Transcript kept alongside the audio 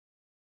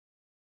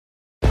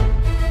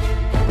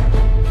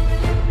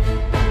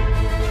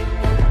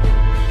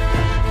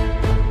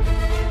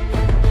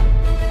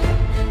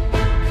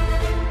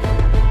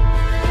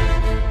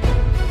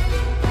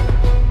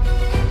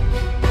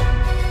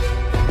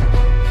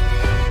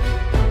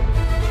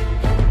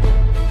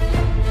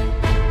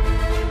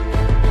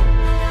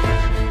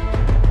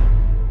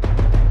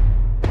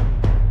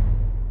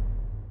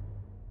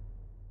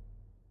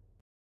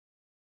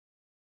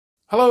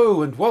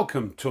Hello and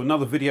welcome to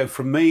another video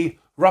from me,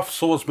 Rough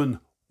Swordsman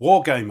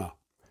Wargamer.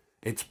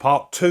 It's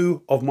part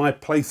 2 of my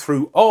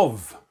playthrough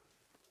of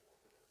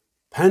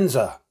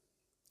Panzer,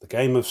 the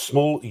game of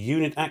small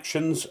unit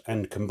actions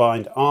and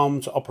combined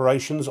arms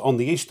operations on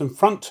the Eastern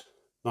Front,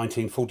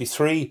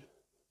 1943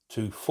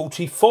 to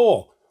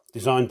 44,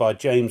 designed by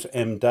James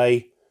M.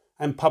 Day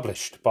and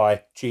published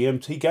by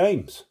GMT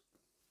Games.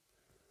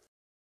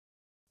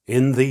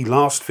 In the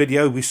last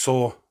video we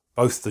saw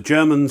both the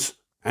Germans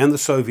and the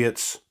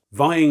Soviets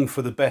vying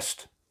for the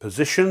best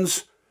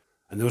positions,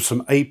 and there was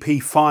some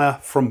AP fire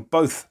from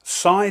both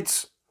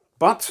sides,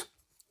 but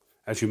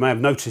as you may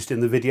have noticed in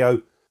the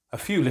video, a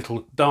few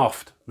little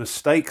daft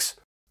mistakes,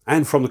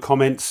 and from the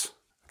comments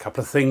a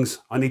couple of things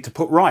I need to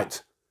put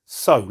right.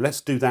 So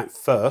let's do that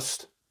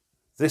first.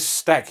 This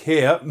stack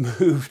here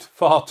moved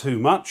far too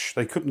much.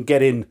 They couldn't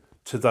get in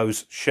to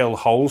those shell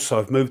holes, so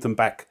I've moved them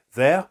back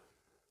there.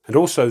 And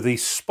also the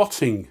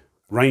spotting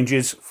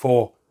ranges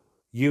for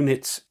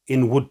units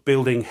in wood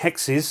building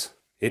hexes,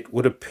 it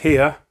would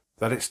appear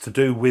that it's to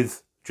do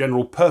with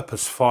general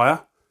purpose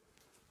fire,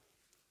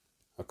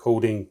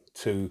 according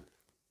to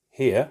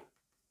here.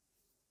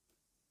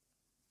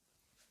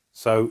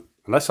 So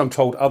unless I'm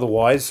told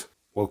otherwise,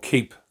 we'll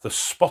keep the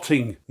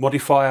spotting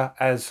modifier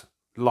as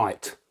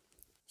light.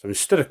 So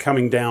instead of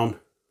coming down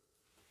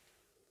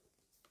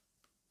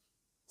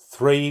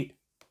 3,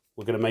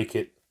 we're going to make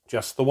it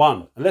just the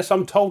 1, unless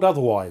I'm told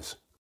otherwise.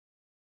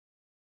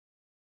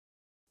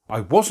 I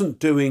wasn't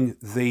doing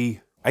the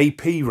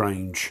AP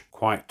range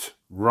quite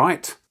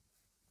right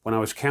when I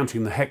was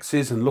counting the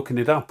hexes and looking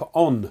it up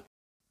on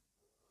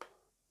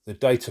the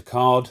data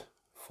card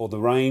for the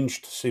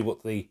range to see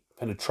what the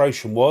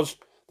penetration was.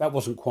 That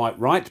wasn't quite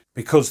right,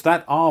 because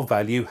that R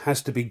value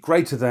has to be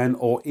greater than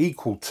or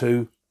equal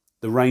to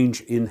the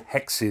range in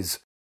hexes.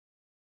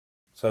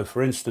 So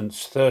for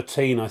instance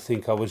 13 I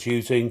think I was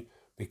using,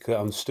 because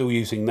I'm still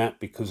using that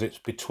because it's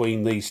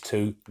between these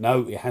two.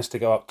 No, it has to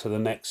go up to the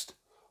next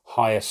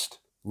highest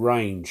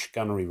range,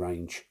 gunnery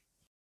range.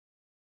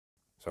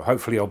 So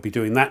hopefully I'll be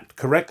doing that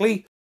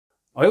correctly.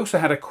 I also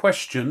had a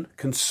question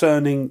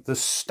concerning the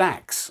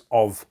stacks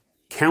of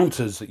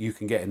counters that you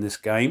can get in this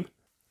game,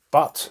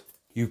 but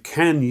you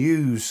can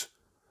use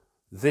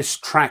this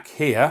track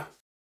here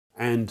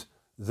and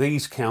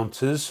these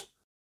counters,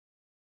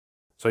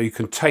 so you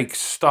can take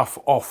stuff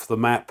off the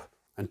map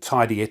and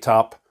tidy it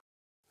up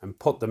and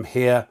put them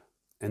here,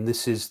 and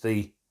this is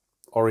the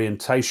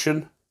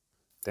orientation.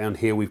 Down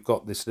here we've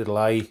got this little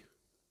A,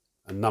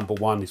 and number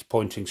 1 is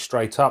pointing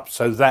straight up,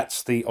 so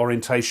that's the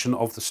orientation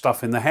of the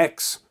stuff in the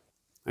hex,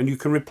 and you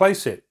can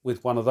replace it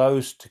with one of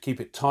those to keep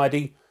it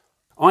tidy.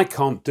 I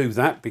can't do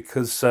that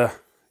because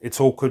it's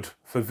awkward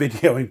for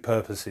videoing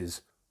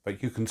purposes,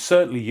 but you can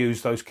certainly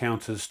use those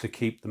counters to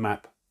keep the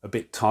map a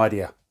bit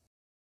tidier.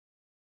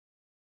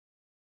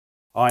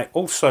 I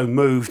also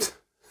moved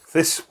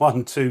this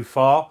one too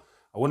far.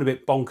 I went a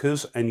bit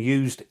bonkers and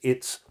used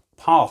its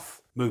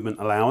path movement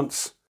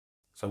allowance.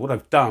 So what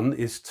I've done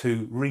is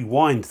to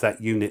rewind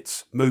that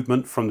unit's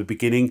movement from the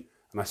beginning,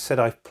 and I said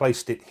I've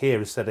placed it here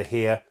instead of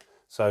here.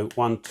 So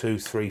 1, 2,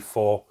 3,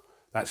 4,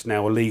 that's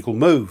now a legal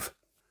move.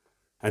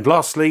 And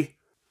lastly,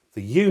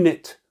 the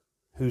unit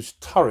whose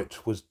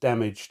turret was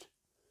damaged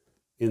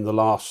in the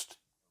last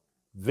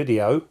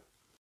video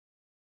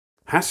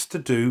has to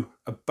do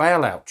a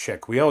bailout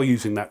check. We are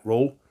using that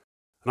rule,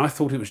 and I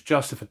thought it was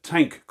just if a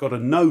tank got a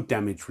no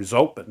damage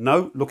result, but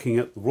no, looking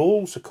at the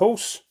rules, of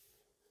course,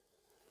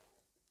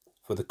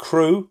 for the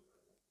crew,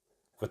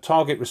 if a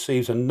target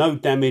receives a no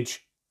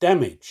damage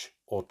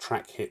or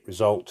track hit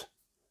result,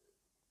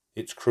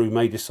 its crew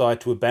may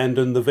decide to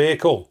abandon the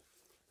vehicle.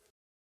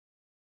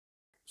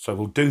 So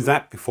we'll do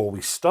that before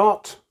we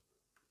start.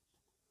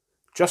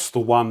 Just the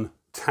one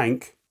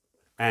tank,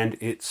 and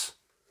it's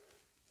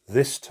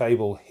this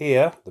table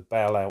here, the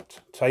bailout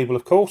table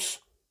of course.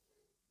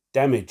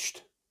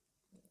 Damaged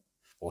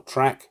or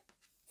track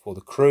for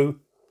the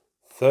crew,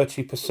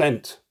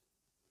 30%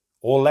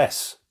 or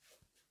less.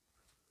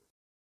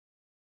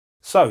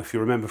 So if you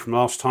remember from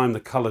last time,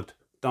 the coloured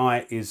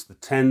die is the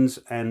 10s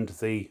and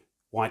the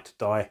white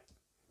die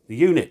the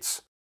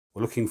units.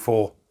 We're looking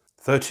for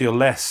 30 or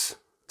less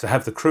to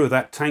have the crew of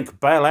that tank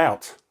bail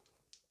out.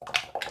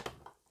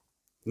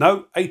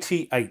 No,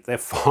 88, they're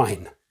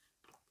fine.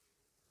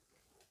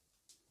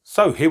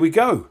 So here we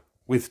go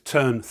with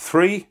turn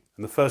 3,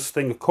 and the first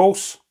thing of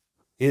course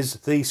is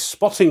the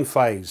spotting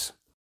phase.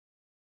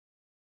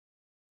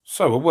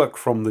 So we'll work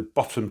from the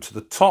bottom to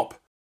the top.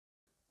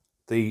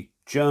 The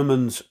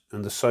Germans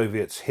and the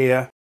Soviets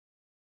here.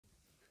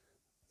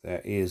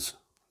 There is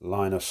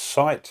line of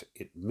sight.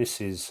 It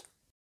misses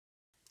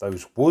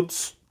those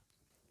woods.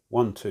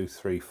 1, 2,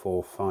 3,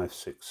 4, 5,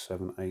 6,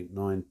 7, 8,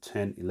 9,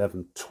 10,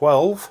 11,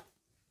 12.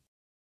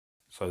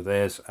 So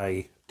there's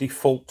a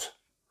default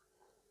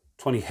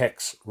 20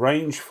 hex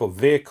range for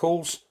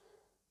vehicles.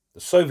 The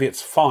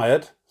Soviets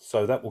fired,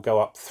 so that will go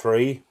up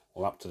 3,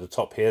 or up to the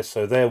top here,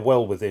 so they're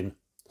well within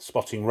the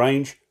spotting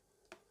range.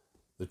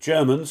 The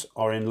Germans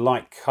are in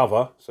light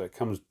cover, so it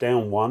comes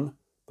down 1,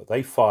 but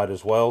they fired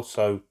as well,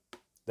 so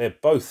They're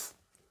both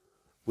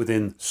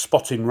within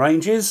spotting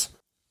ranges.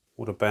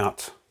 What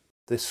about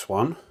this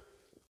one?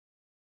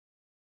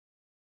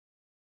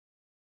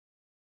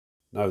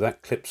 No,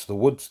 that clips the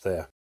woods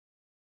there.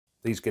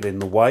 These get in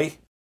the way.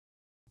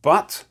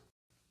 But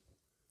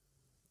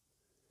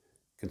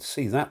you can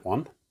see that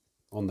one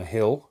on the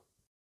hill.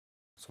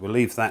 So we'll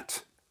leave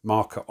that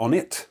marker on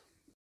it.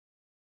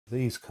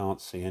 These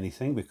can't see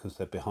anything because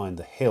they're behind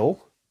the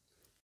hill.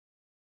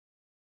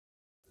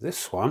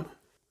 This one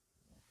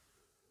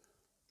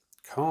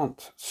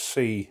can't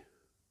see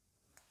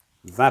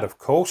that, of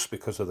course,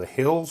 because of the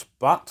hills,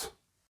 but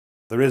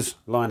there is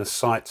line of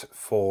sight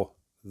for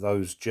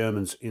those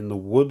Germans in the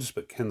woods,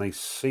 but can they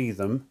see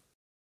them?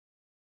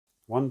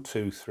 1,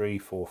 2, 3,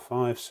 4,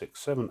 5, 6,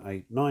 7,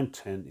 8, 9,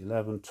 10,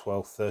 11,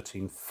 12,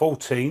 13,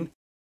 14.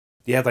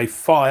 Yeah, they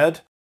fired.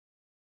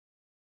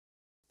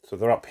 So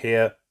they're up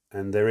here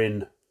and they're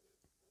in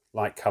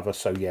light cover.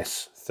 So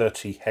yes,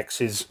 30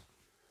 hexes.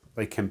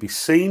 They can be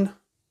seen.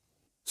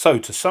 So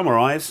to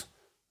summarise,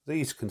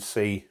 these can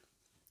see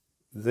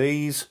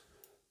these.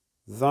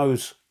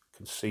 Those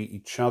can see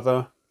each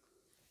other.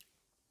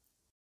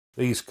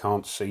 These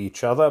can't see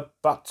each other,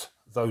 but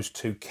those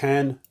two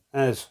can,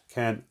 as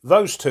can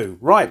those two.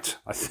 Right,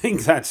 I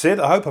think that's it.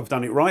 I hope I've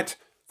done it right.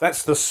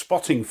 That's the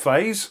spotting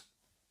phase.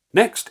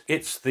 Next,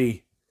 it's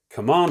the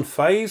command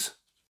phase.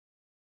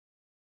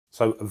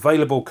 So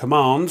available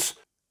commands.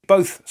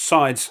 Both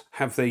sides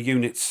have their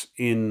units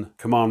in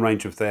command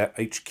range of their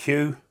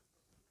HQ.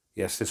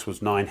 Yes, this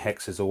was 9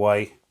 hexes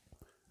away,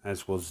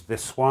 as was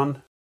this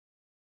one.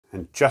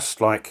 And just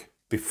like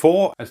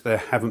before, as there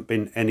haven't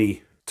been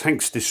any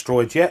tanks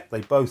destroyed yet,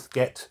 they both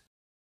get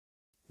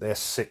their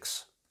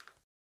 6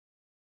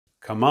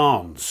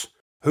 commands.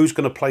 Who's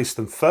going to place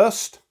them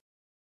first?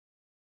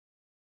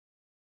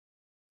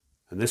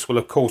 And this will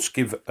of course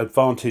give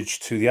advantage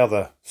to the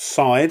other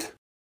side.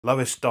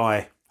 Lowest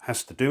die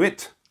has to do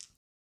it.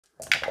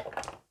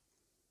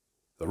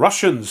 The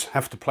Russians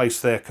have to place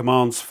their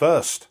commands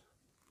first.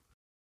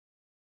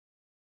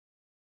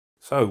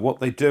 So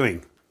what they're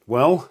doing?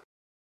 Well,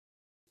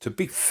 to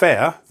be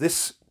fair,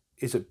 this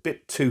is a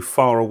bit too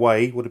far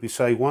away. What did we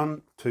say?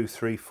 1, 2,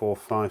 3, 4,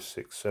 5,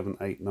 6, 7,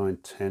 8, 9,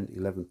 10,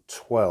 11,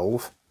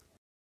 12.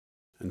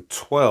 And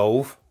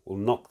 12 will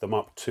knock them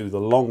up to the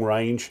long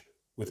range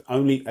with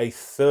only a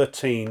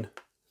 13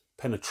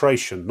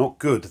 penetration. Not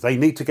good. They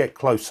need to get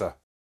closer.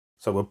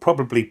 So we'll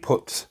probably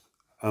put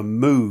a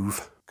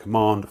move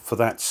command for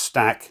that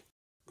stack.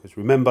 Because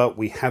remember,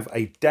 we have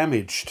a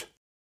damaged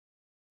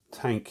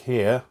tank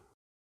here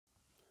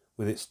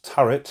with its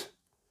turret,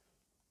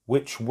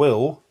 which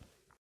will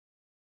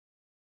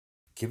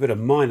give it a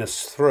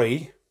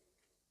 -3.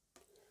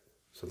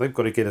 So they've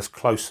got to get as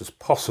close as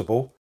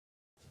possible.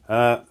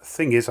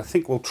 Thing is, I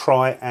think we'll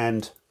try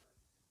and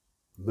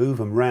move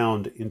them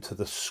round into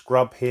the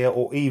scrub here,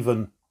 or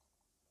even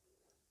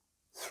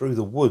through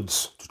the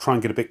woods to try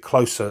and get a bit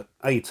closer,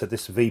 to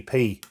this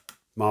VP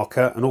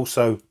marker, and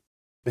also a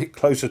bit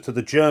closer to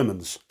the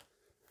Germans.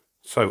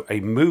 So a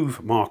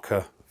move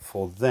marker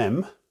for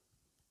them.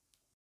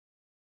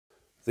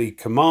 The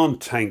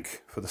command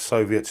tank for the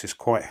Soviets is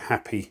quite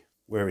happy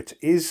where it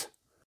is.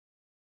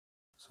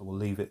 So we'll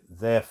leave it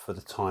there for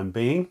the time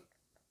being.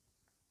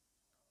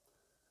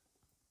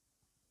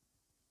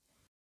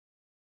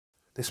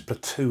 This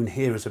platoon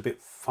here is a bit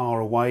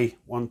far away.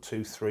 1,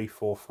 2, 3,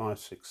 4, 5,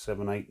 6,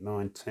 7, 8,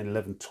 9, 10,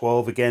 11,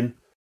 12 again.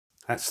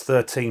 That's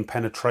 13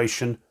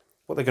 penetration.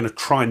 What they're going to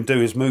try and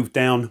do is move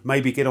down,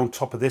 maybe get on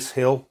top of this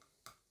hill.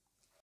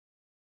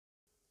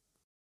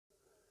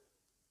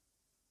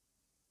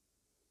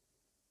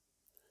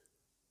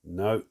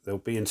 No, they'll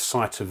be in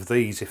sight of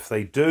these if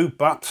they do,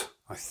 but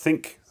I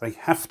think they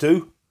have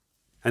to.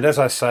 And as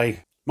I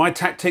say, my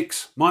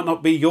tactics might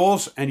not be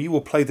yours, and you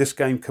will play this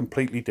game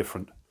completely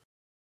different.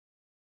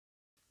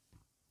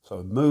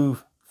 So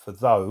move for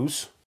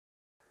those.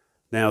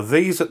 Now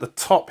these at the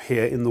top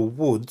here in the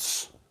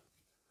woods.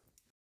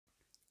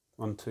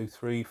 1, 2,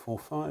 3, 4,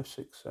 5,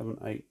 6, 7,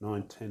 8,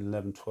 9, 10,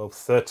 11, 12,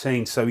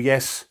 13. So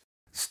yes,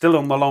 still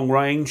on the long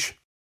range.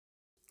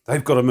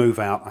 They've got to move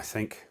out, I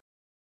think.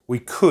 We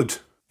could,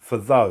 for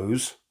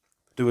those,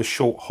 do a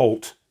short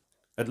halt.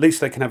 At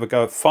least they can have a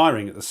go at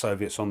firing at the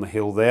Soviets on the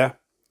hill there,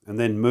 and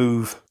then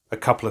move a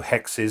couple of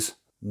hexes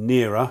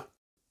nearer.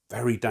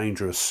 Very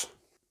dangerous.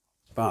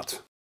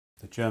 But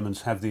the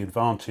Germans have the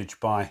advantage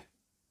by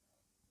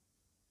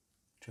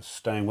just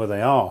staying where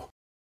they are.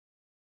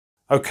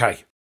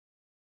 Okay.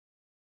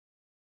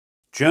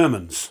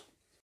 Germans.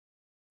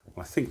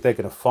 Well, I think they're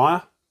going to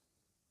fire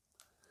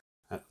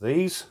at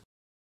these.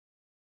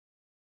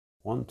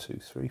 1, 2,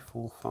 3,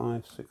 4,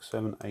 5, 6,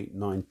 7, 8,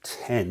 9,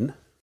 10.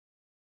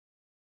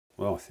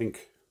 Well, I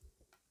think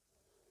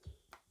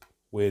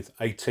with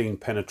 18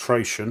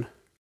 penetration,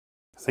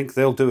 I think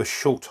they'll do a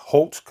short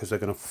halt because they're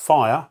going to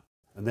fire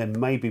and then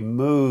maybe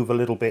move a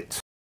little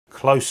bit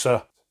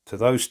closer to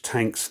those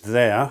tanks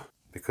there,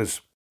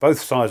 because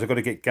both sides have got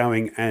to get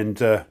going and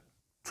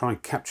try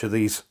and capture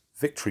these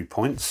victory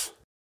points.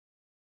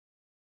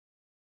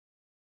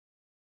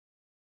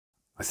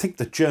 I think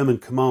the German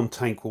command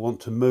tank will want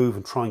to move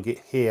and try and get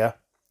here.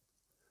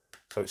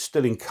 So it's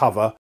still in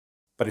cover,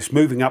 but it's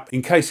moving up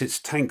in case its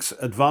tanks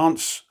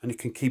advance and it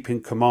can keep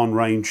in command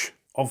range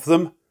of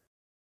them.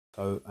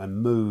 So a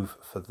move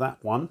for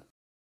that one.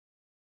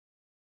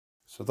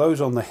 So those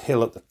on the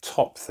hill at the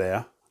top there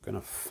are going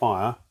to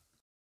fire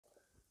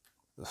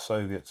the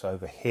Soviets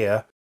over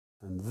here.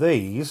 And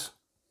these,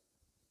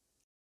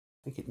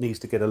 I think it needs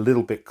to get a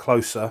little bit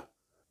closer.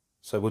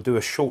 So we'll do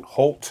a short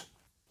halt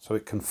so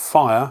it can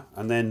fire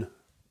and then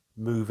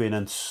move in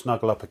and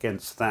snuggle up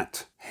against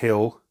that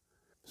hill.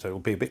 So it will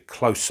be a bit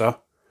closer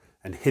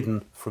and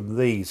hidden from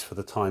these for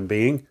the time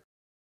being.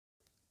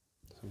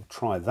 So we'll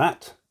try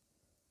that.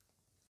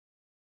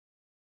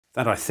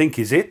 That, I think,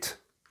 is it.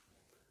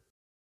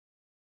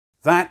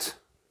 That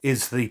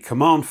is the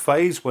command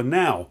phase. We're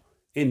now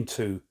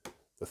into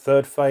the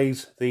third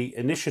phase, the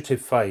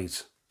initiative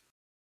phase.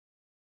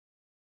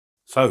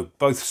 So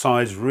both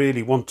sides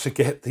really want to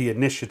get the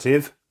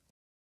initiative.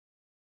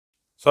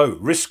 So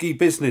risky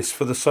business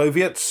for the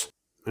Soviets,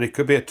 and it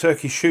could be a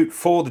turkey shoot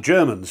for the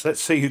Germans.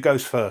 Let's see who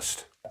goes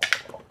first.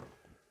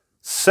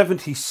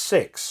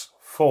 76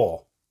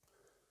 for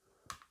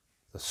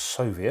the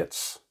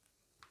Soviets.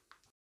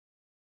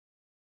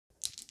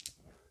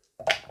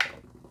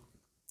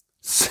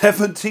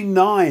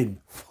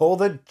 79 for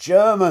the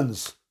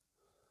Germans.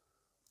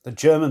 The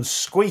Germans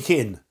squeak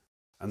in,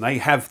 and they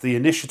have the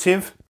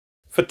initiative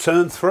for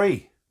turn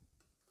 3.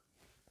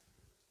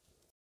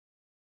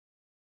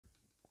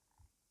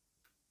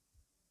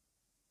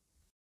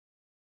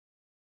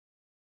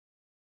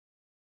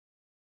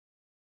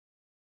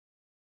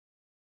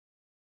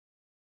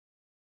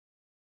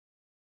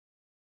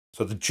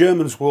 So the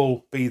Germans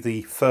will be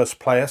the first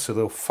player, so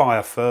they'll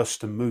fire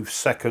first and move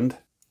second.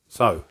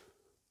 So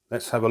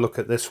let's have a look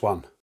at this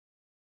one.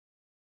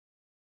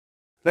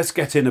 Let's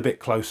get in a bit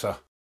closer.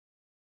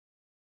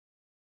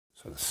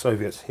 So the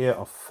Soviets here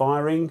are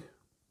firing.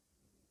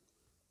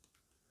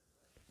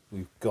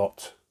 We've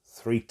got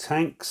 3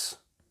 tanks.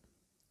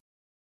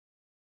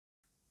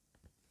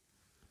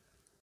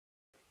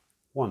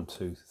 1,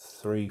 2,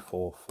 3,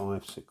 4,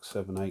 5, 6,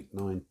 7, 8,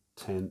 9,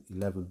 10,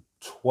 11,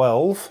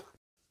 12.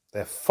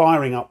 They're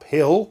firing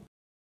uphill.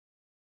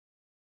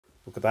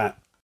 Look at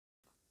that.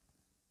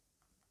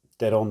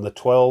 Dead on the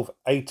 12.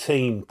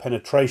 18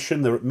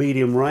 penetration. They're at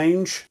medium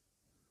range.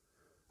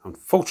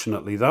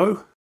 Unfortunately,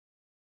 though,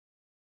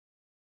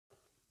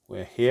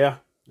 we're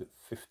here at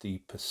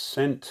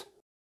 50%.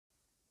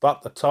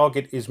 But the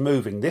target is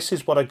moving. This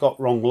is what I got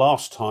wrong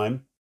last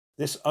time.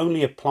 This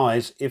only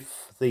applies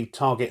if the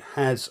target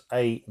has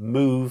a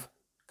move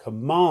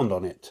command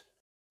on it,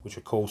 which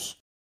of course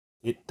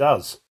it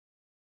does.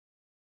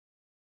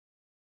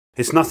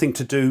 It's nothing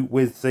to do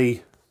with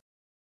the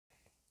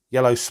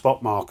yellow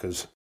spot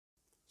markers.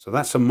 So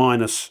that's a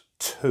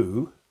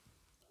 -2.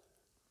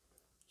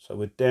 So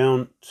we're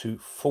down to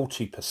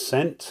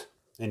 40%.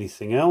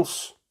 Anything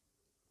else?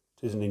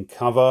 It isn't in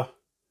cover.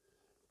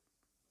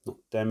 Not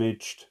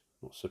damaged.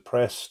 Not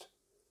suppressed.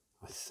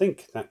 I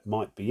think that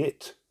might be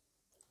it.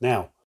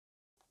 Now,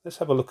 let's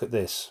have a look at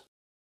this.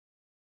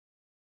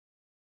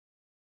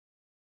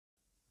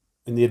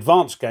 In the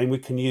advanced game, we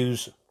can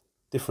use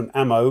different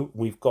ammo.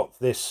 We've got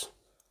this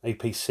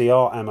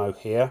APCR ammo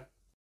here.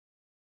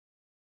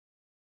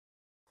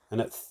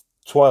 And at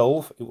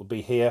 12, it will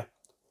be here.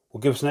 Will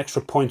give us an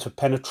extra point of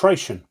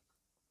penetration.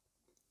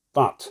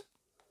 But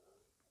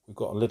we've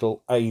got a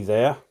little A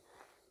there.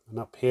 And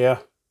up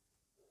here,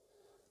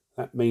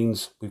 that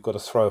means we've got to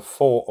throw a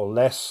 4 or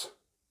less.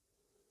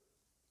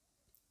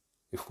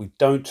 If we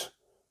don't,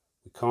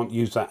 we can't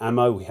use that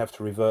ammo. We have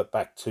to revert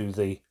back to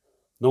the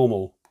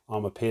normal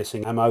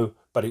armor-piercing ammo.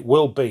 But it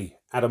will be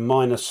at a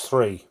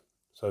 -3.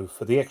 So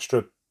for the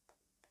extra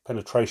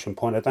penetration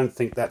point, I don't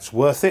think that's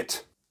worth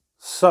it.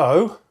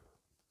 So,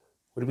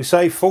 what did we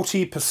say?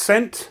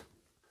 40%.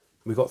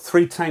 We've got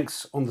 3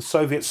 tanks on the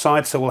Soviet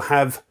side, so we'll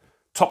have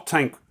top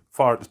tank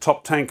fire at the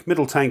top tank,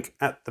 middle tank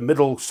at the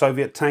middle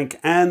Soviet tank,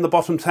 and the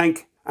bottom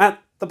tank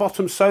at the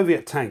bottom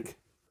Soviet tank.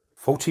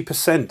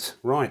 40%,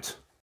 right.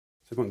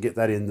 So we can get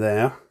that in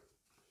there.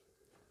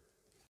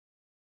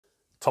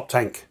 Top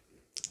tank.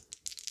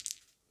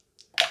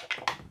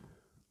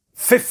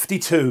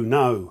 52,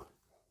 no.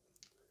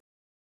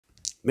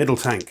 Middle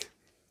tank.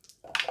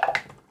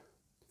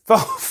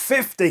 Oh,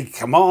 50,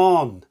 come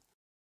on.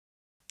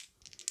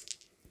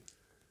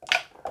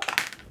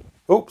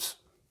 Oops.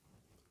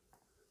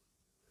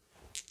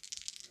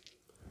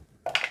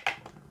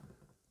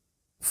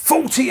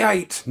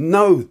 "48,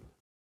 no.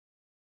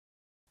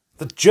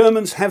 The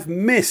Germans have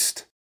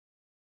missed.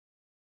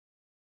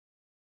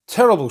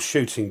 Terrible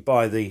shooting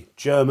by the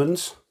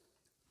Germans.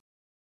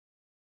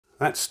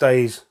 That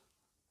stays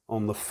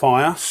on the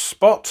fire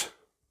spot.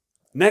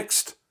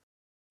 Next,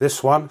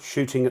 this one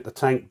shooting at the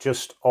tank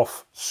just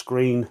off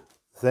screen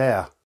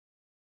there.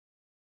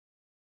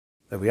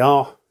 There we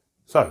are.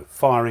 So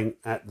firing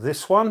at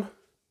this one.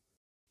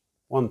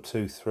 1,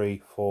 2, 3,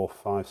 4,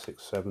 5,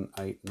 6, 7,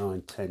 8,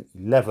 9, 10,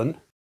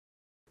 11.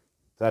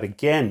 That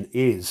again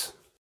is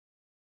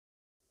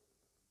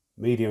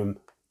medium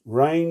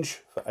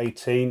range for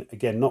 18.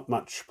 Again, not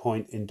much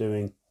point in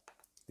doing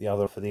the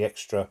other for the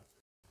extra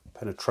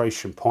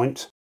penetration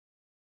point.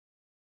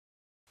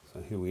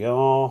 So here we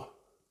are,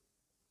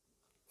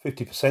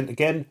 50%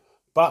 again,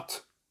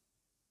 but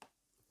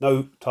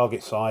no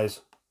target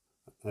size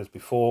as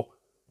before.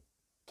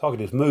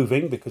 Target is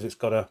moving because it's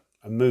got a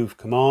move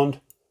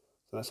command,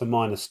 so that's a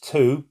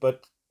 -2,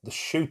 but the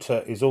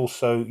shooter is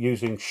also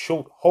using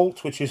short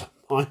halt, which is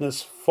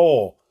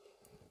 -4.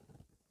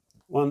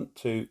 1,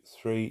 2,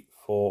 3,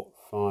 4,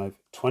 5,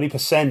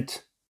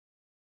 20%.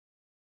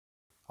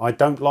 I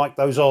don't like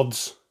those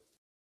odds.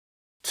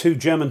 2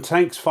 German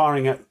tanks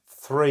firing at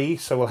 3,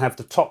 so we'll have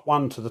the top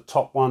one to the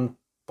top one,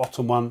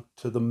 bottom one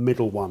to the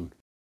middle one.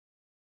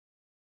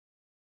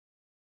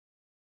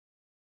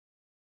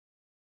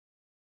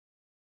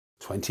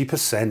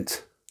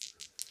 %.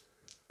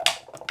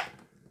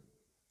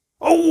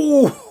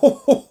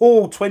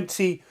 Oh,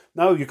 20.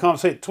 No, you can't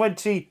see it.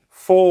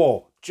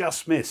 24.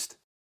 Just missed.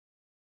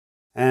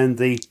 And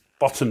the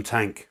bottom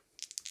tank.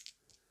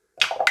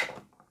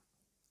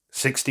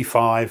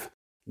 65.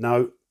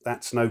 No,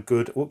 that's no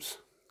good. Oops,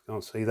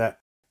 can't see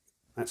that.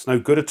 That's no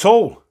good at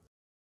all.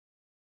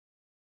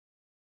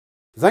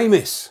 They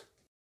miss.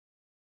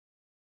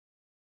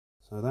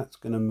 So that's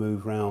going to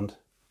move round.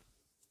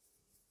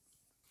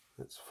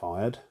 That's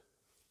fired.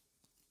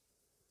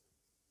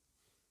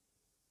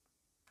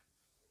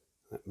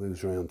 That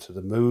moves around to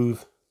the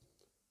move.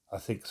 I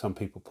think some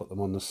people put them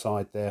on the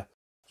side there.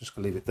 Just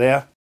going to leave it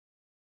there.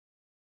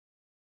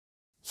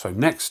 So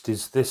next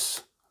is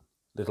this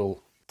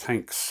little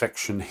tank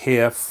section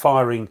here,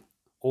 firing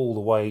all the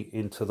way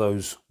into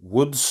those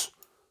woods.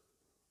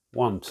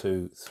 1,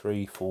 2,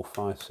 3, 4,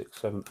 5, 6,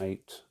 7,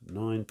 8,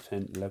 9,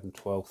 10, 11,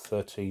 12,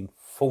 13,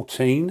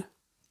 14.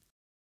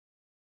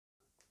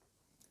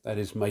 That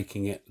is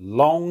making it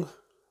long.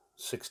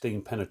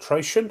 16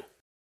 penetration.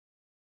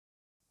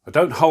 I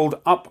don't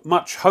hold up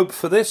much hope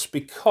for this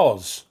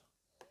because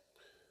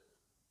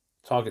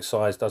target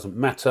size doesn't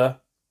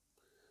matter,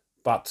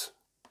 but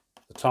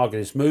the target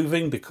is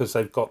moving because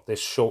they've got this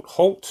short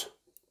halt.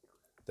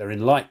 They're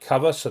in light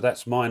cover, so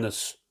that's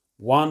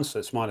 -1, so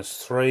it's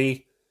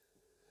 -3.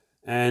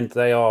 And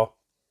they are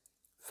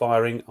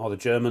firing, the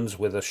Germans,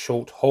 with a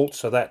short halt,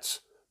 so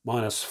that's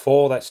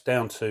 -4. That's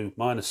down to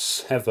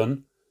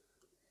 -7.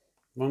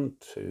 1,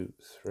 2,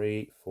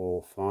 3,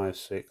 4, 5,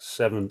 6,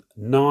 7,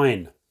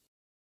 9.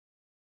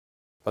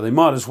 But they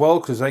might as well,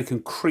 because they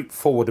can creep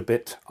forward a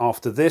bit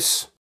after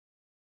this.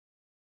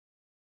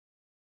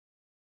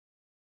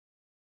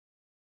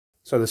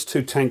 So there's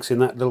 2 tanks in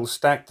that little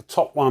stack. The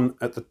top one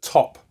at the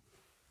top,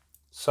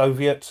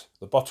 Soviet.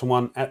 The bottom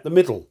one at the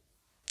middle.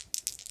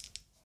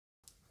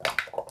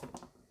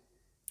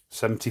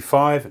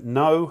 75,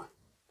 no.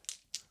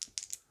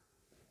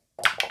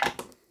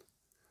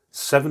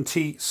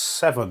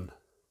 77.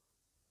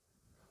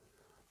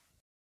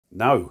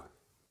 No.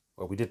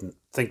 Well, we didn't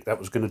think that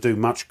was going to do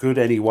much good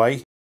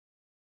anyway.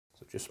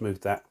 So just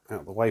move that out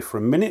of the way for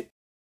a minute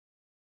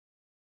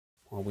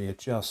while we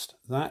adjust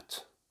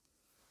that.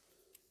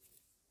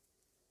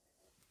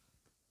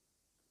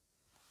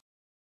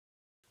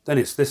 Then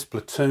it's this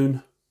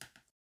platoon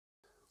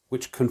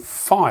which can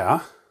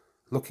fire,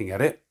 looking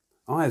at it,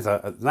 either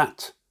at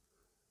that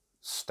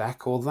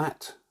stack or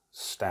that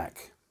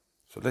stack.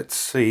 So let's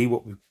see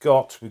what we've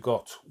got. We've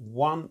got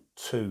 1,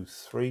 2,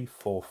 3,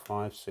 4,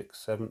 5, 6,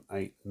 7,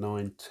 8,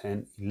 9,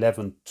 10,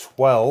 11,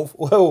 12.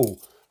 Whoa,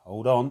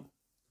 hold on.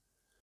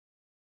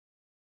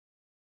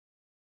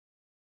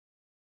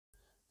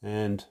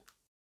 And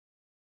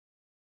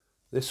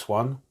this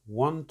one,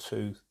 1,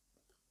 2,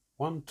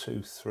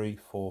 3,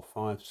 4,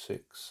 5,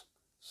 6,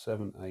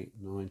 7, 8,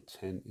 9,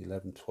 10,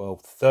 11,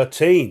 12,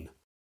 13.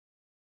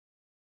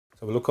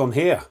 So we'll look on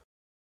here.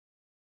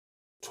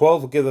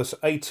 12 will give us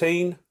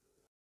 18.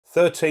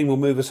 13 will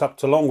move us up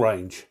to long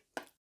range.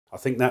 I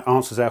think that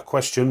answers our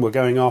question. We're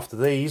going after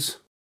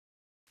these.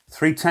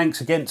 3 tanks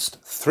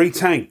against 3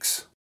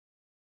 tanks.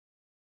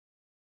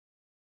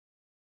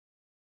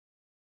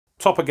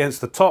 Top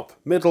against the top,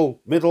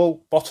 middle,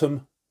 middle,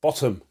 bottom,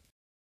 bottom.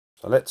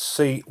 So let's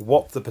see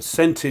what the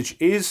percentage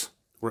is.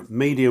 We're at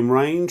medium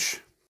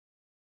range.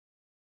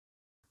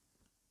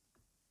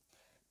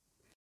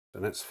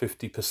 And that's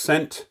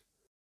 50%.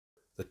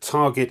 The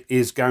target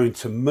is going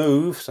to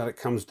move, so it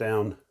comes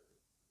down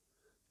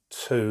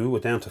we're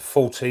down to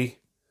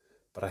 40,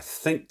 but I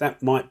think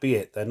that might be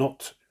it. They're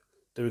not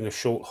doing a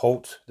short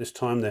halt this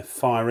time, they're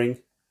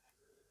firing.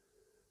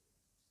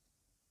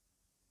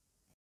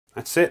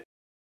 That's it.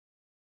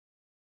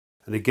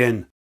 And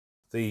again,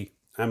 the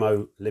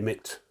ammo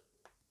limit,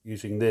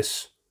 using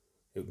this,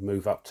 it would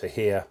move up to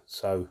here,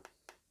 so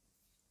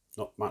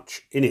not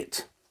much in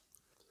it.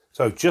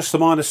 So just the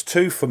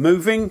 -2 for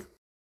moving,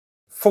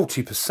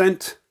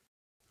 40%.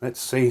 Let's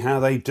see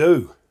how they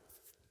do.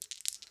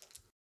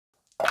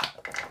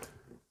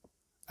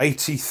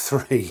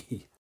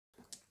 83.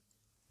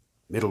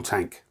 Middle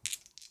tank.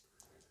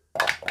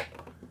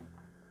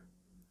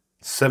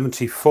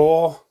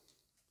 74.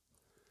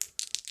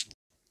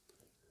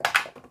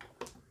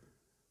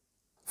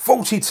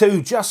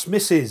 42 just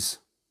misses.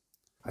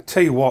 I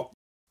tell you what,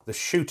 the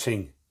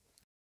shooting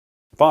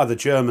by the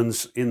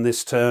Germans in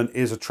this turn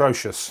is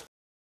atrocious.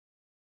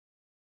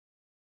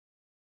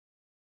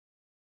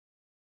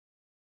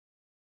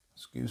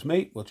 Excuse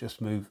me, we'll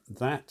just move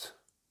that.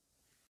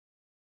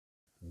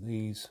 And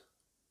these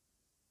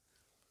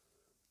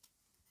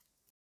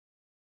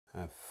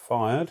have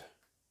fired.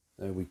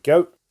 There we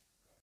go.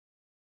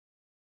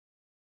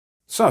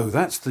 So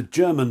that's the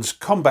Germans'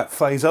 combat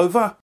phase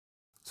over.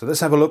 So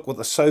let's have a look what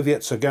the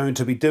Soviets are going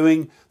to be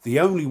doing. The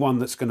only one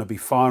that's going to be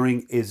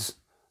firing is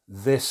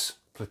this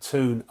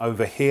platoon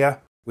over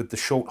here with the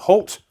short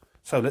halt.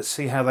 So let's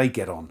see how they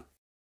get on.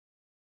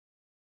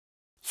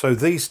 So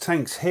these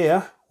tanks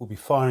here will be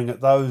firing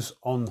at those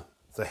on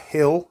the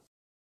hill.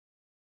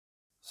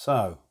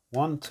 So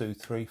 1, 2,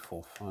 3,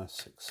 4, 5,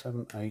 6,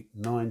 7, 8,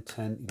 9,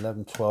 10,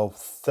 11, 12,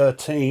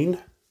 13.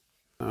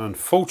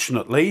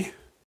 Unfortunately,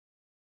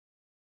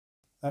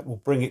 that will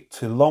bring it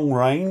to long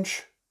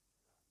range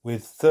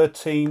with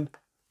 13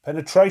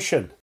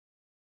 penetration.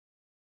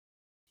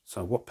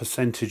 So what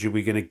percentage are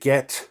we going to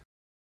get?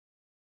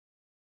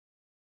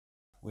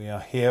 We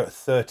are here at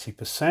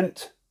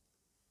 30%.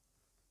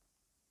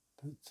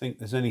 Don't think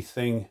there's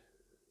anything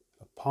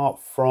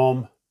apart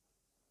from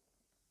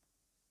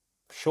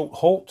short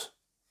halt,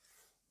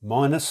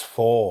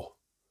 -4.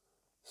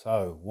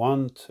 So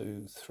 1,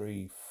 2,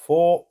 3,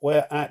 4.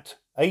 We're at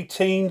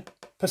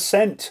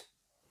 18%.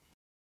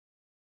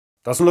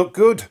 Doesn't look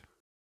good.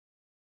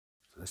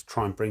 Let's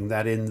try and bring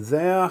that in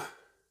there.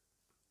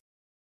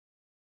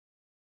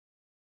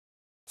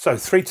 So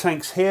 3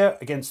 tanks here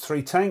against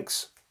 3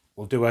 tanks.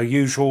 We'll do our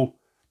usual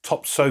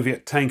top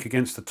Soviet tank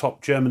against the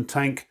top German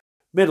tank.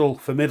 Middle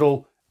for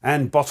middle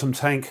and bottom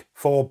tank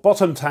for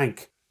bottom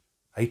tank.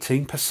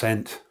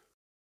 18%.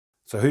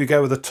 So who you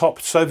go with the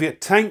top Soviet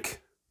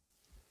tank?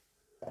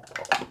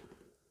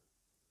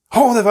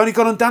 Oh, they've only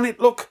gone and done it,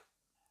 look.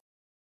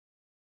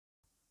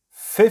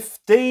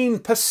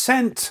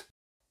 15%.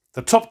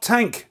 The top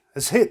tank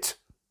has hit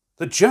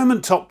the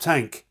German top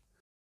tank.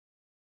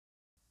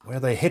 Where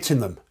are they hitting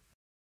them?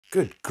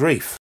 Good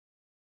grief.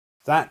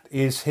 That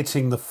is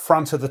hitting the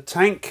front of the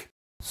tank.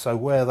 So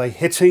where are they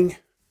hitting?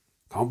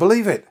 Can't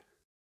believe it.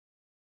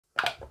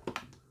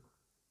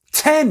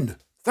 10.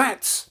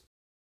 That's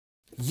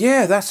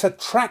a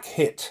track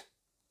hit.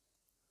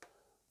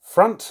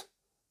 Front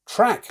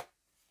track.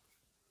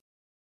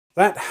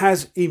 That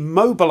has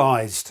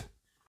immobilized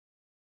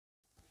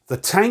the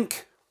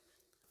tank,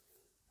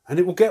 and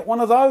it will get one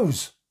of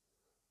those.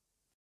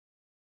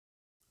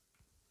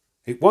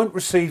 It won't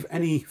receive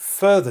any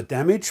further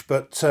damage,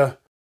 but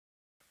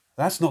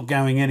that's not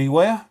going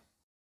anywhere.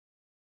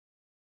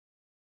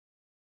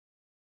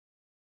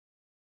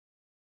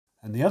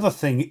 And the other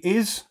thing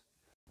is,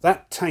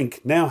 that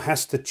tank now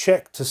has to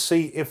check to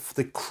see if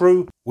the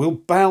crew will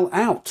bail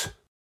out.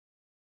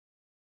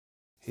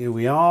 Here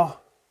we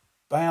are,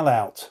 bail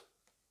out.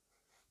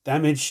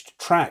 Damaged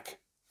track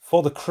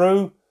for the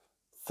crew,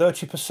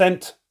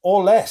 30%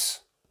 or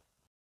less.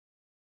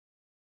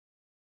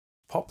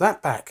 Pop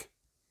that back.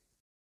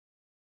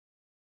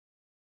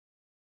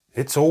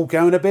 It's all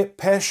going a bit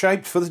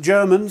pear-shaped for the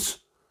Germans.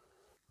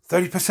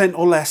 30%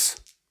 or less.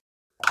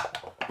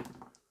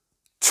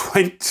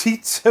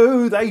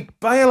 22, they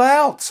bail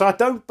out. I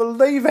don't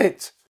believe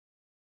it.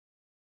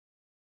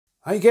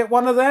 They get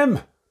one of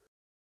them.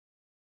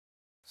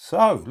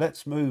 So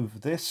let's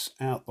move this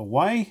out the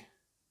way.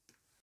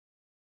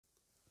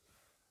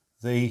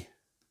 The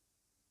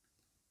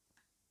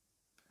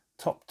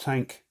top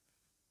tank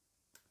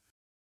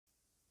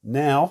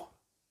now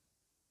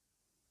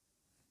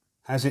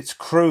has its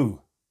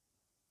crew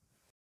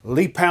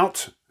leap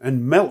out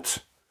and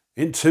melt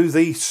into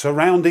the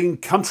surrounding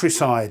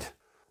countryside.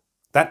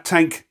 That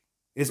tank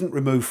isn't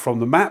removed from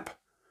the map.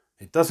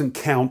 It doesn't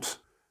count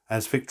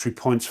as victory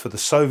points for the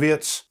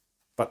Soviets,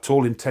 but to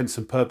all intents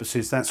and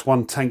purposes, that's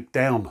one tank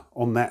down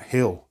on that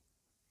hill.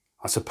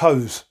 I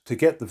suppose to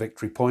get the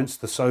victory points,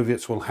 the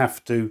Soviets will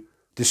have to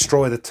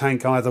destroy the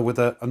tank either with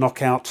a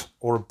knockout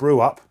or a brew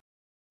up.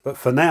 But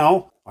for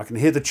now, I can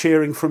hear the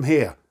cheering from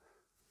here.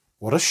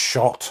 What a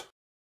shot.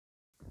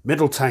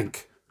 Middle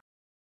tank.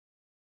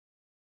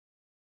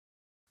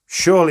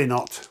 Surely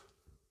not.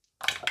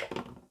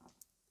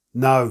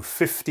 No,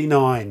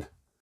 59.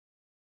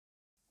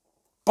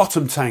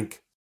 Bottom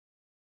tank.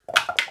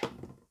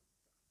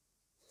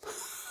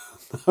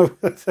 No,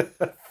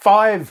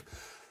 5.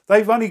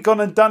 They've only gone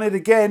and done it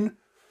again.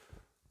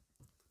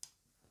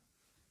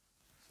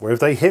 Where have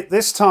they hit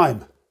this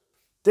time?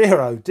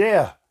 Dear, oh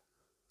dear.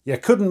 You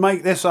couldn't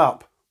make this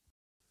up.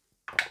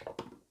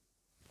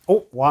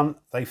 Oh, 1.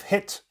 They've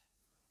hit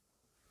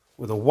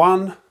with a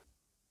 1.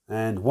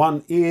 And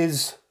 1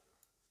 is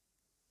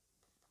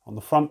on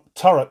the front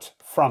turret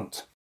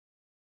front.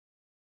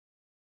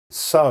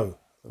 So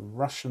the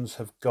Russians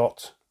have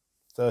got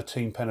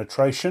 13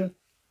 penetration.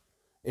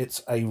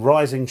 It's a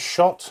rising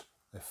shot.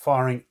 They're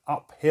firing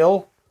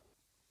uphill.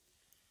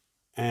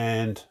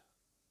 And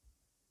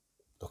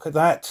look at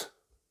that.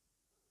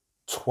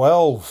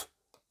 12.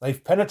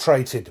 They've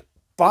penetrated.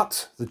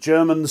 But the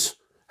Germans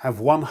have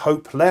one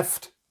hope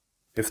left.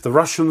 If the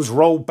Russians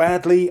roll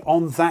badly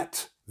on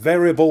that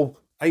variable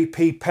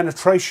AP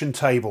penetration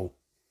table.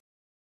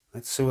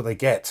 Let's see what they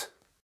get.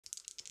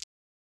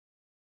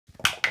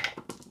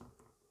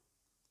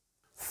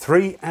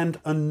 3 and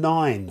a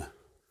 9.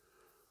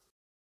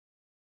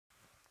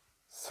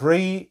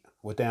 3,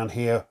 we're down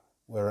here,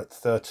 we're at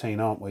 13,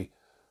 aren't we?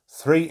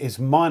 3 is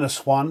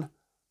 -1,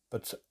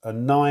 but a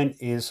 9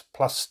 is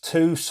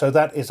 +2, so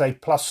that is a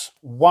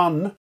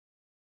 +1.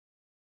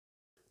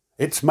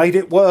 It's made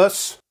it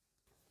worse.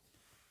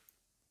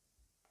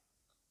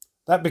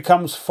 That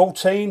becomes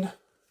 14.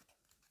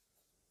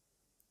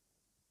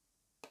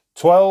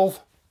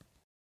 12.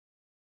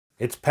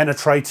 It's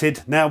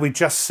penetrated. Now we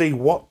just see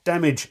what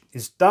damage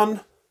is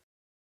done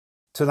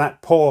to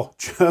that poor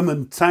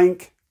German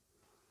tank.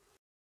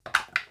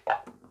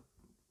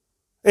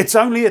 It's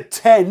only a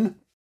 10.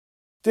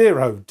 Dear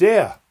oh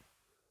dear.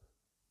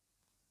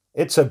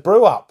 It's a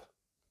brew up.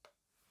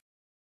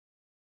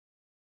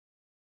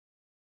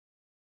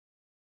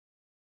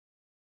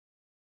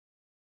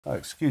 Oh,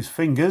 excuse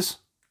fingers.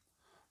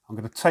 I'm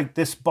going to take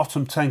this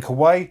bottom tank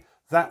away.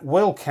 That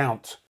will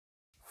count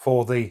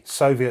for the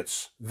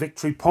Soviets'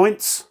 victory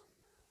points.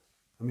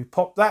 Let me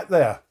pop that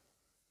there.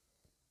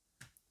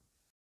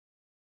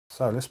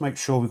 So let's make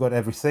sure we've got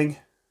everything.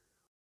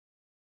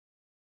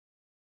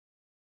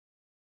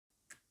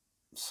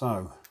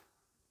 So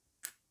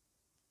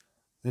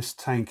this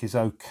tank is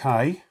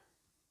okay.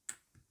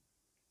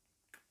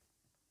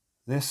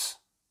 This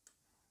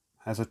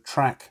has a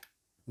track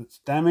that's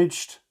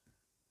damaged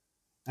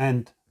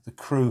and the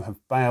crew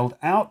have bailed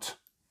out.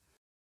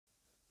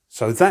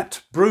 So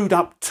that brewed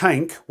up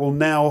tank will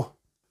now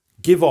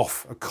give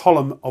off a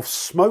column of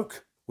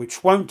smoke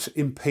which won't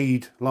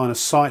impede line of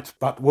sight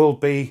but will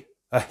be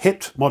a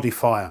hit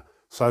modifier.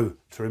 So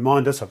to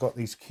remind us, I've got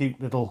these cute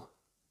little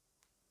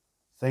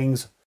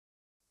things.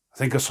 I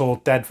think I saw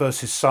Dad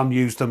versus Son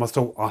use them. I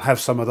thought I'll have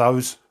some of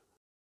those.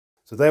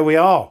 So there we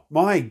are.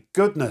 My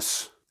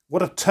goodness,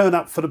 what a turn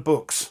up for the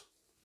books.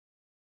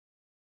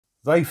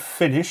 They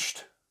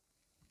finished.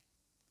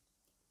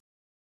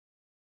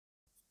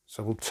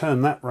 So we'll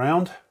turn that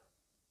round.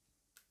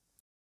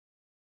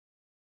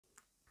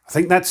 I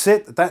think that's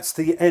it. That's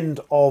the end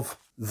of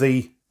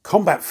the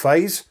combat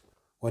phase.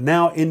 We're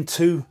now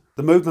into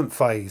the movement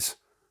phase,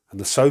 and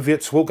the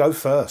Soviets will go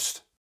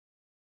first.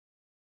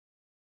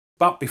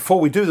 But before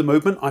we do the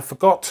movement, I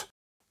forgot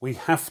we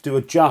have to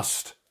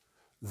adjust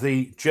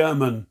the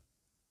German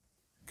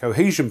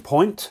cohesion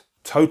point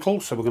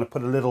total. So we're going to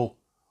put a little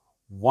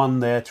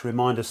 1 there to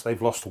remind us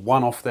they've lost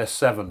 1 off their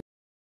 7.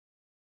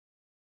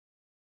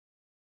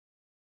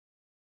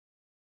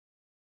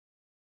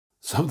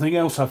 Something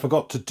else I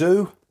forgot to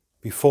do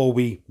before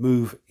we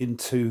move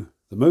into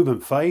the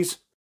movement phase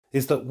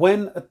is that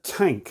when a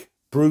tank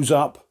brews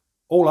up,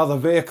 all other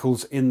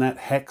vehicles in that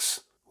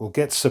hex will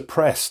get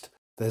suppressed.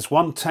 There's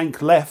one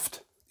tank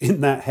left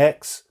in that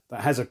hex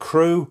that has a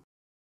crew,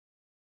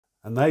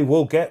 and they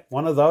will get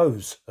one of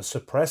those, a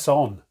suppress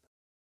on.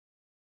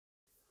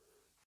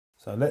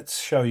 So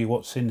let's show you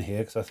what's in here,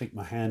 because I think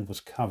my hand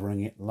was covering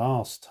it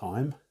last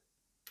time.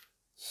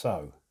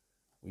 So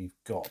we've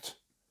got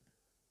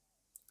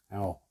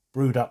our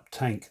brewed up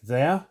tank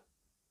there.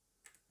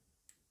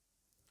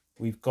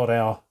 We've got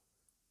our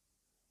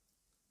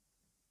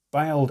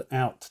bailed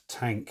out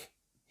tank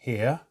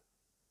here,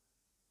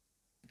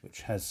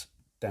 which has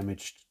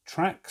damaged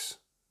tracks.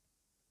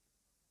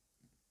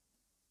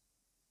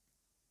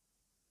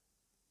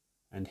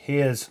 And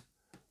here's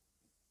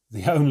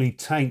the only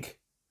tank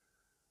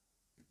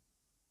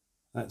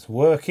that's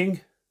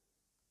working.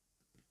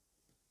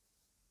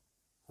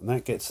 And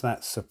that gets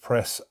that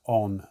suppress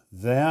on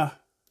there.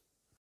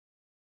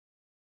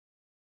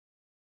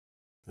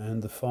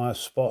 And the fire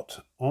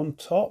spot on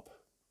top.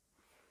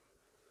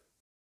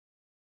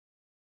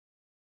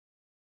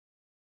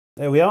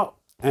 There we are.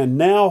 And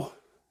now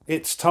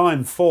it's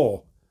time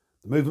for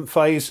the movement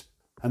phase,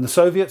 and the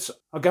Soviets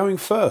are going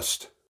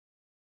first.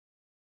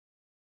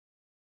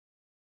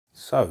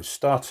 So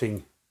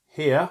starting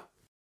here,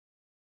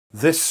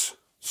 this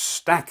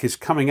stack is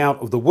coming out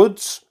of the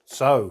woods.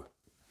 So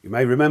you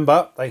may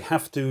remember they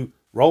have to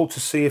roll to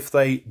see if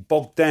they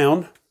bog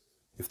down.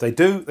 If they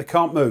do, they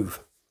can't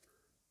move.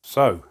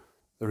 So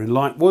they're in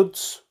light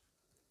woods.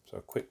 So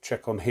a quick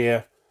check on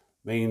here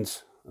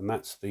means, and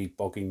that's the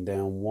bogging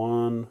down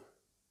one.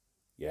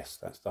 Yes,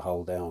 that's the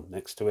hull down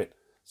next to it.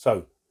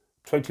 So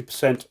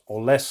 20%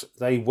 or less,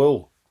 they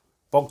will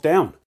bog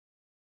down.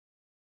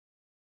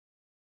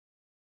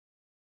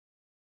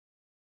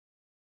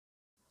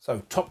 So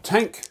top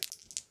tank,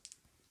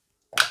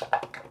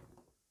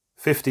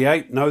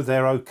 58, no,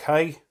 they're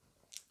okay.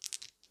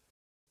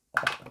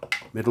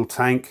 Middle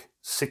tank,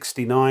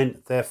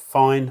 69, they're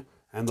fine.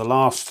 And the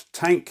last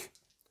tank,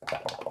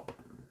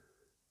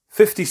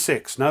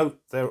 56, no,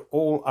 they're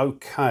all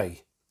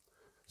okay.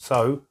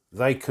 So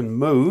they can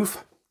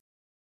move.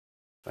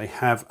 They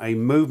have a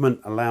movement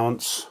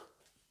allowance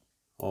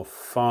of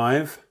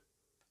 5.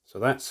 So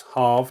that's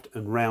halved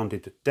and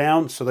rounded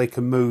down, so they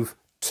can move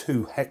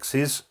 2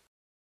 hexes.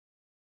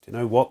 Do you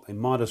know what? They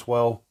might as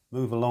well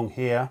move along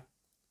here.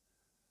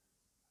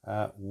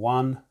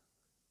 1,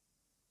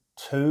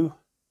 2.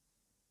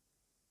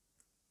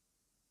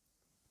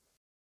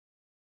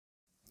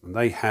 And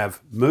they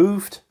have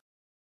moved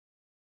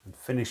and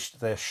finished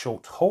their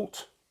short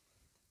halt.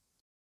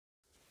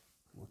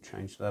 We'll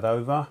change that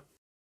over.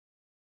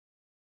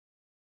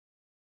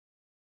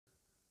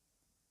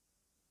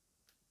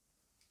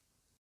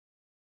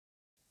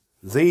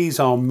 These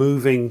are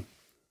moving,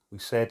 we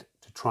said,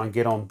 to try and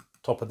get on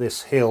top of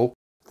this hill.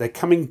 They're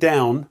coming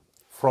down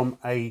from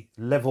a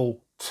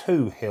level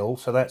 2 hill,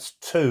 so that's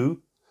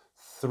 2,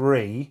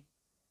 3,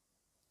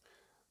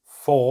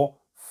 4,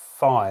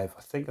 5.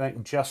 I think they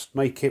can just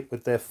make it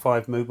with their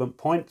 5 movement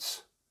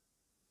points.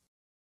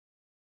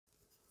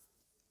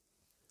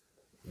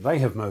 They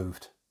have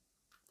moved.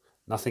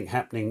 Nothing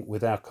happening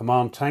with our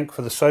command tank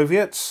for the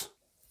Soviets.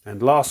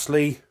 And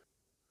lastly,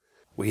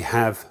 we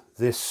have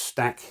this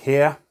stack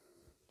here.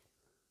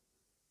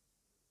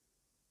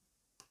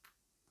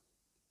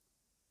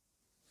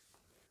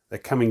 They're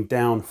coming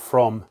down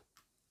from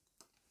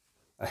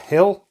a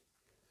hill,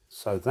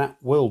 so that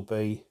will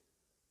be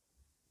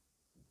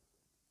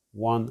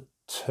 1,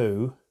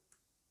 2.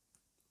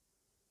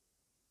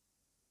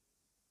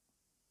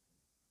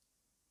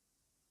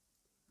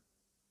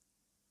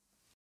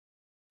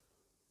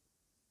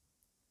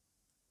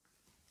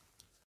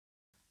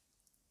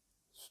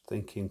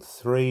 Thinking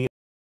 3.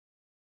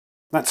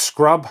 That's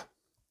scrub.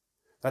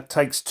 That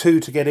takes 2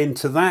 to get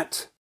into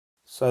that.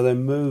 So they're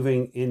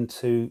moving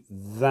into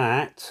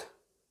that.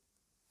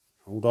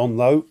 Hold on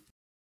though.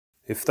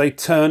 If they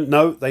turn,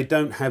 no, they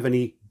don't have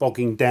any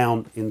bogging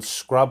down in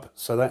scrub.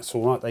 So that's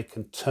all right. They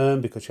can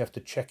turn because you have to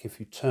check if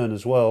you turn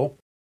as well.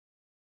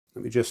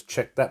 Let me just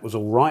check that was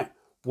all right.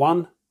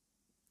 1,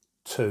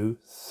 2,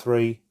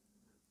 3,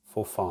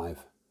 4,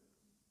 5.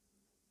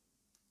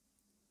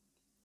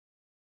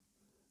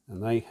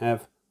 And they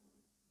have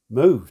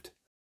moved.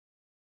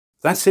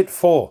 That's it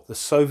for the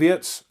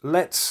Soviets.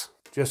 Let's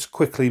just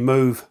quickly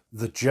move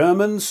the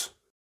Germans.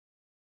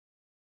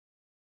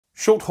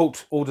 Short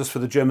halt orders for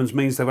the Germans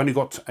means they've only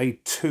got a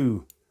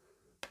 2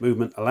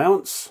 movement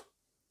allowance.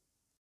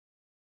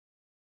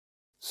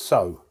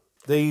 So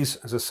these,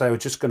 as I say, are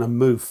just going to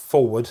move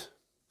forward.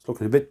 It's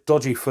looking a bit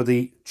dodgy for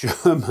the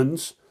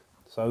Germans.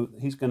 So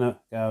he's going to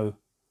go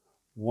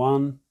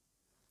 1,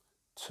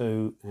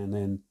 2, and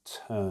then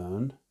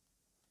turn.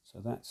 So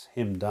that's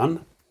him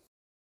done.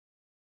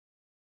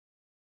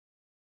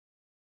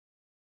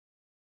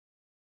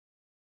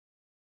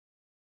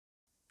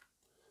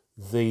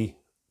 The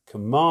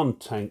command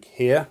tank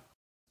here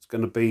is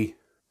going to be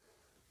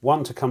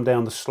 1 to come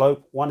down the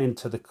slope, 1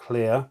 into the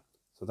clear.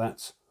 So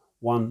that's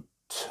 1,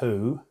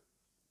 2,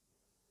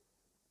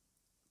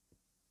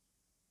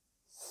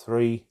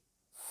 3,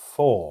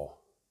 4.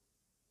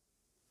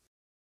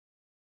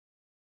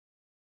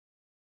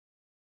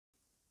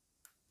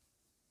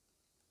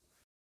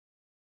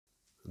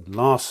 And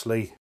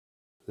lastly,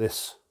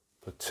 this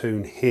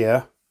platoon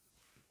here.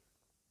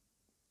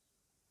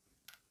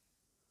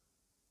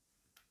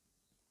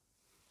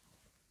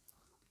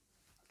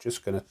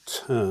 Just going to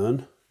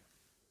turn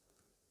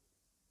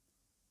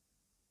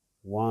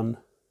 1,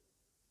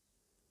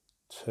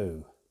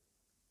 2.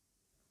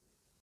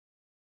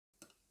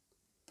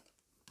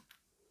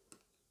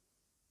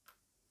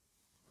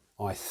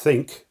 I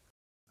think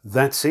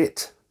that's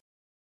it.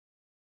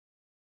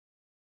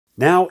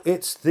 Now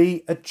it's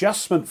the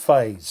adjustment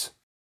phase.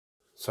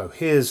 So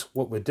here's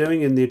what we're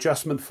doing in the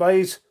adjustment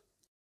phase.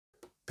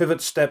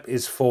 Pivot step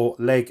is for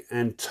leg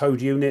and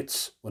towed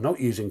units. We're not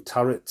using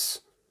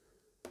turrets.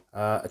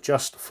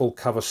 Adjust full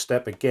cover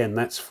step, again,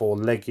 that's for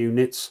leg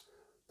units.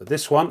 But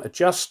this one,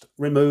 adjust,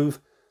 remove,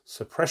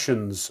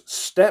 suppressions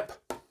step.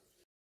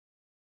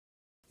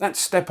 That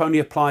step only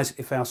applies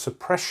if our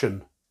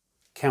suppression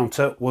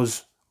counter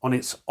was on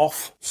its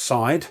off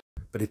side,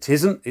 but it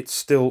isn't, it's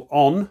still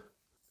on.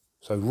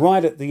 So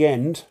right at the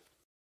end,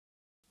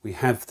 we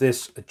have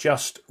this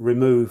adjust,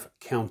 remove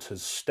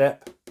counters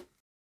step.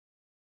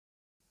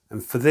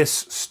 And for this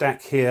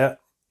stack here,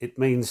 it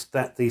means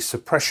that the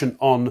suppression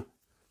on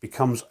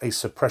becomes a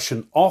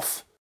suppression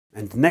off,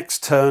 and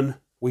next turn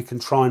we can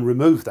try and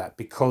remove that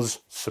because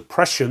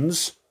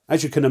suppressions,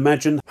 as you can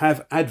imagine,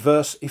 have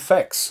adverse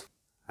effects,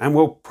 and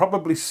we'll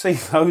probably see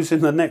those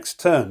in the next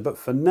turn. But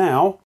for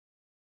now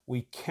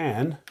we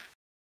can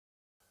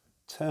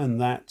turn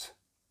that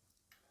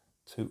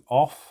to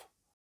off.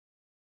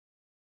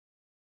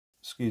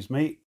 Excuse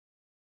me.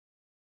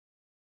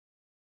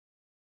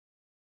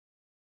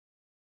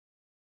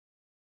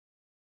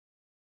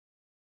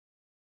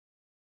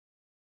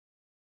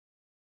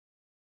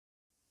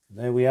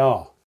 There we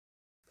are.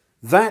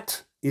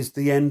 That is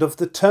the end of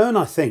the turn,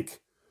 I think.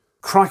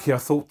 Crikey, I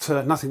thought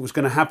nothing was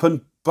going to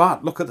happen,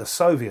 but look at the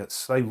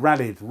Soviets. They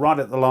rallied right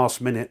at the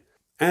last minute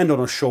and on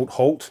a short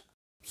halt.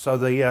 So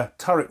the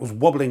turret was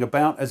wobbling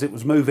about as it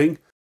was moving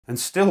and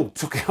still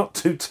took out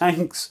 2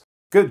 tanks.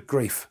 Good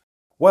grief.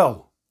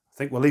 Well, I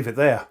think we'll leave it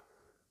there.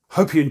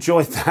 Hope you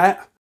enjoyed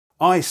that.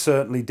 I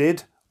certainly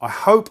did. I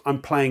hope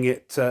I'm playing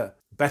it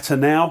better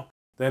now.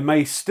 There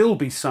may still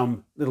be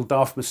some little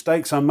daft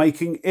mistakes I'm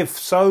making. If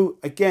so,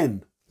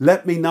 again,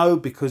 let me know,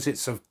 because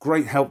it's of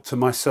great help to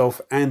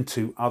myself and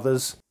to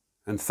others.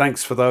 And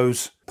thanks for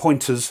those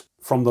pointers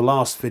from the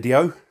last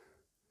video.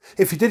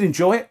 If you did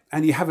enjoy it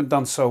and you haven't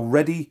done so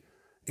already,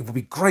 it would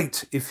be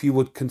great if you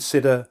would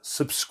consider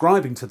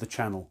subscribing to the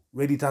channel. It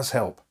really does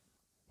help.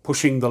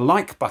 Pushing the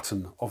like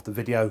button of the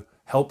video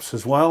helps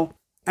as well.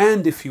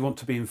 And if you want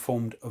to be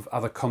informed of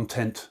other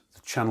content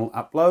the channel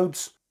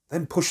uploads,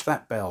 then push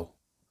that bell.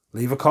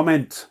 Leave a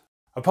comment.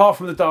 Apart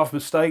from the daft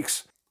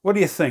mistakes, what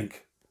do you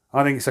think?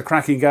 I think it's a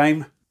cracking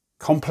game,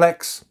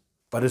 complex,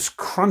 but as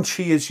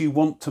crunchy as you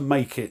want to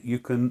make it. You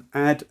can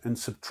add and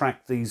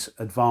subtract these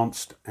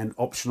advanced and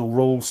optional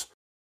rules,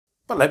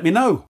 but let me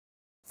know.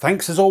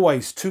 Thanks as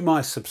always to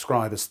my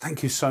subscribers.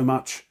 Thank you so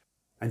much.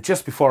 And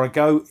just before I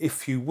go,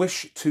 if you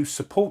wish to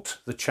support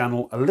the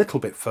channel a little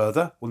bit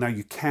further, well, now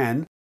you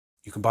can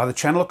buy the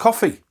channel a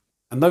coffee.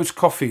 And those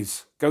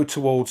coffees go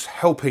towards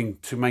helping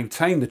to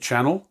maintain the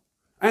channel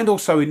and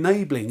also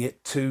enabling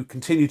it to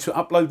continue to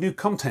upload new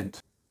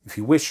content. If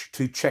you wish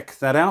to check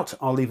that out,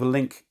 I'll leave a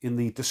link in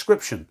the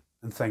description,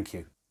 and thank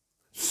you.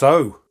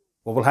 So,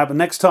 what will happen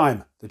next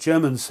time? The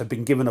Germans have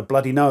been given a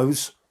bloody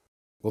nose.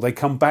 Will they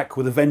come back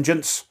with a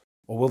vengeance?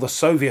 Or will the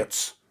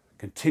Soviets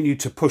continue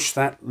to push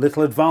that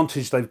little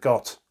advantage they've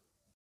got?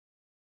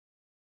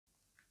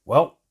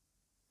 Well,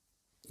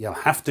 you'll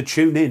have to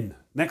tune in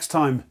next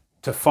time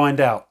to find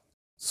out.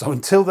 So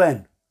until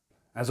then,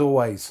 as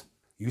always,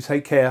 you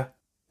take care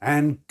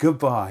and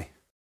goodbye.